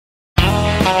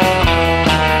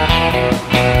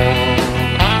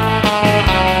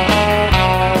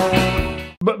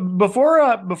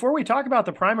Before we talk about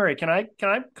the primary, can I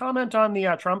comment on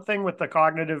the Trump thing with the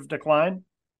cognitive decline?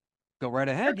 Go right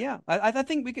ahead. Yeah, I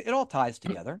think it all ties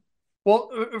together.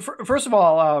 Well, first of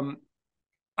all,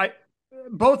 I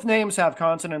both names have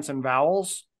consonants and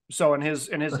vowels, so in his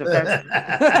defense,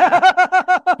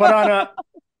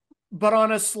 but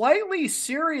on a slightly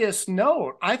serious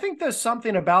note, I think there's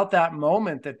something about that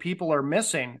moment that people are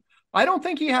missing. I don't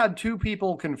think he had two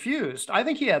people confused. I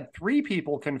think he had three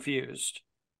people confused.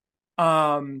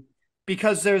 Um,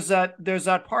 because there's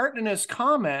that part in his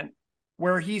comment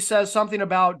where he says something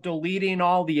about deleting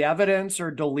all the evidence or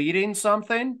deleting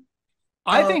something.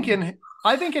 I think Um, in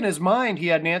I think in his mind he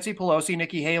had Nancy Pelosi,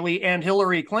 Nikki Haley, and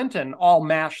Hillary Clinton all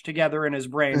mashed together in his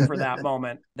brain for that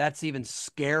moment. That's even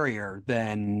scarier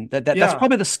than that's Yeah.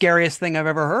 probably the scariest thing I've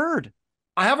ever heard.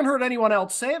 I haven't heard anyone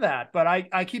else say that, but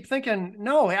I keep thinking,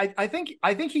 no, I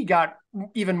think he got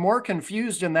even more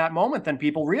confused in that moment than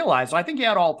people realize. I think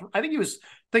he was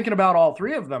thinking about all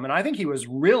three of them, and I think he was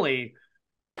really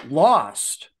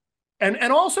lost. And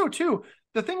also too,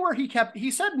 the thing where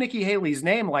he said Nikki Haley's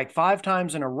name like five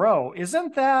times in a row,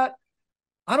 isn't that,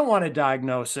 I don't want to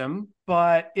diagnose him,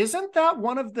 but isn't that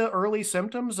one of the early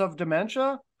symptoms of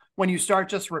dementia? When you start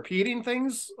just repeating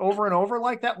things over and over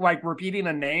like that, like repeating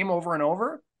a name over and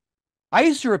over, I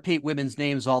used to repeat women's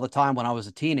names all the time when I was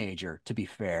a teenager, to be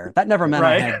fair. That never meant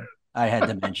right? I had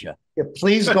dementia. yeah,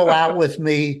 please go out with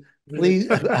me. Please,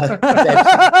 Betsy,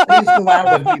 please go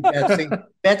out with me, Betsy.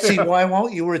 Betsy, why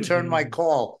won't you return my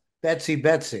call? Betsy,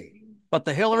 Betsy. But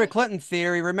the Hillary Clinton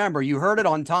theory, remember, you heard it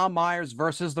on Tom Myers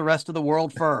versus the rest of the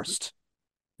world first.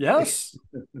 Yes.